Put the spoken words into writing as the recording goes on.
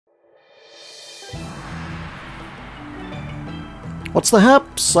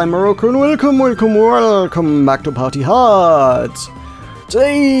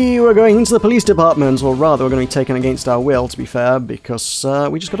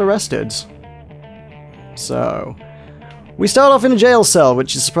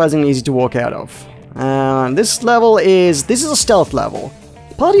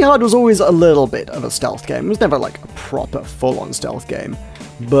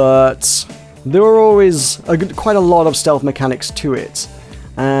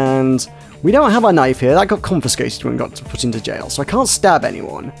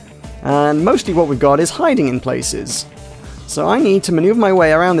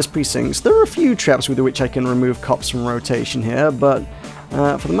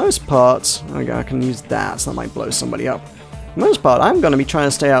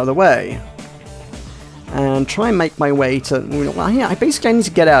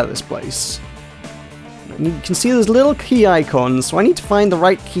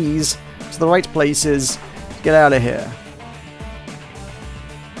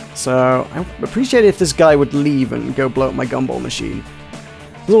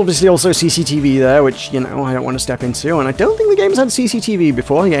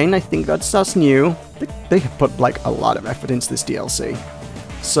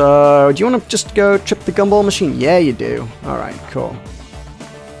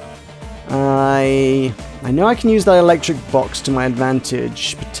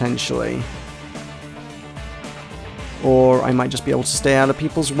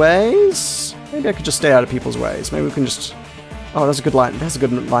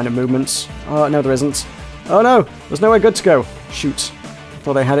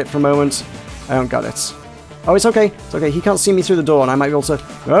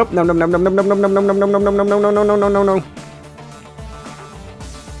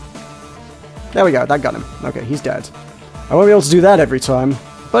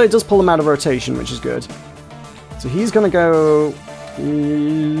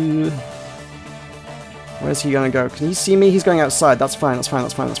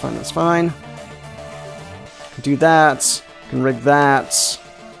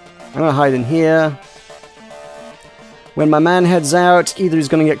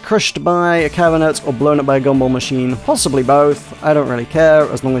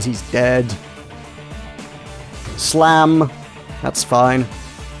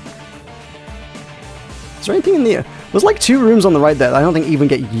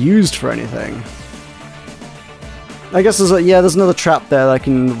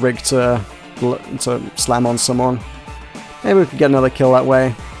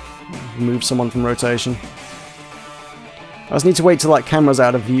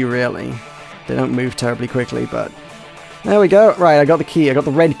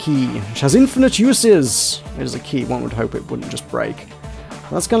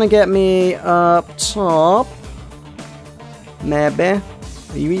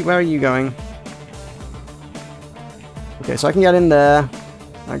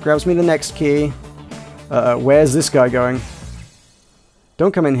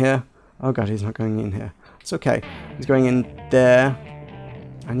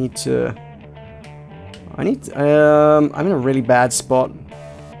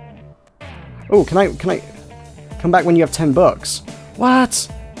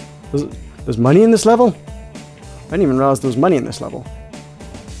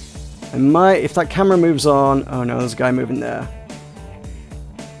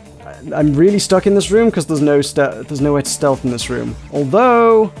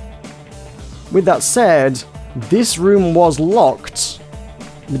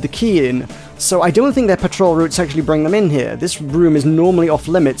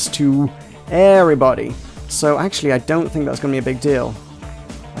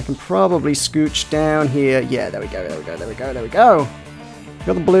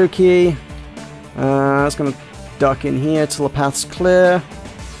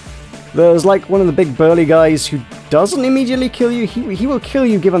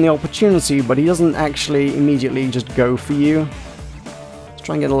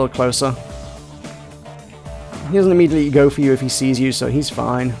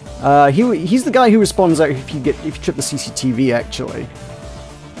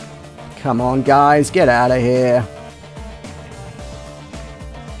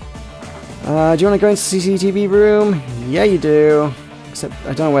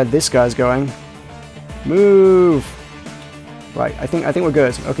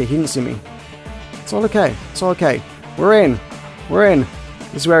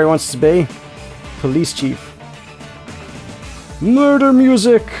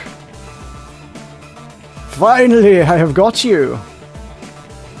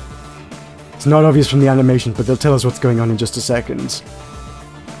It's not obvious from the animation, but they'll tell us what's going on in just a second.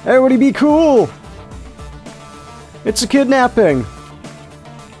 Everybody be cool! It's a kidnapping!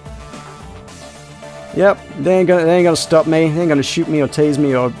 Yep, they ain't gonna stop me. They ain't gonna shoot me or tase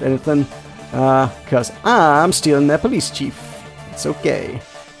me or anything. Cause I'm stealing their police chief. It's okay.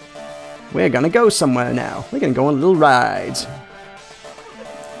 We're gonna go somewhere now. We're gonna go on a little ride.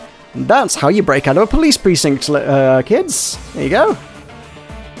 And that's how you break out of a police precinct, kids. There you go.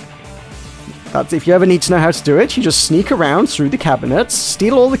 That's if you ever need to know how to do it, you just sneak around through the cabinets,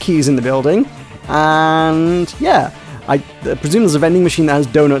 steal all the keys in the building, and yeah. I presume there's a vending machine that has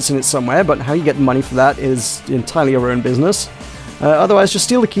donuts in it somewhere, but how you get money for that is entirely your own business. Otherwise, just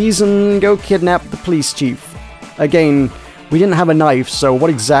steal the keys and go kidnap the police chief. Again, we didn't have a knife, so what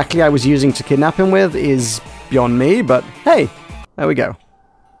exactly I was using to kidnap him with is beyond me, but hey, there we go.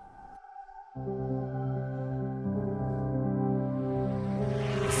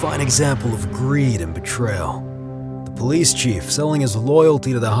 A fine example of greed and betrayal. The police chief selling his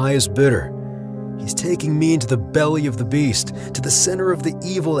loyalty to the highest bidder. He's taking me into the belly of the beast, to the center of the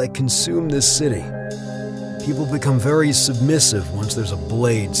evil that consumed this city. People become very submissive once there's a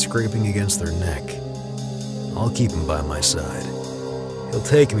blade scraping against their neck. I'll keep him by my side. He'll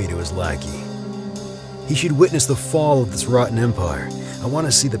take me to his lackey. He should witness the fall of this rotten empire. I want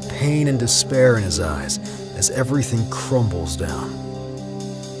to see the pain and despair in his eyes as everything crumbles down.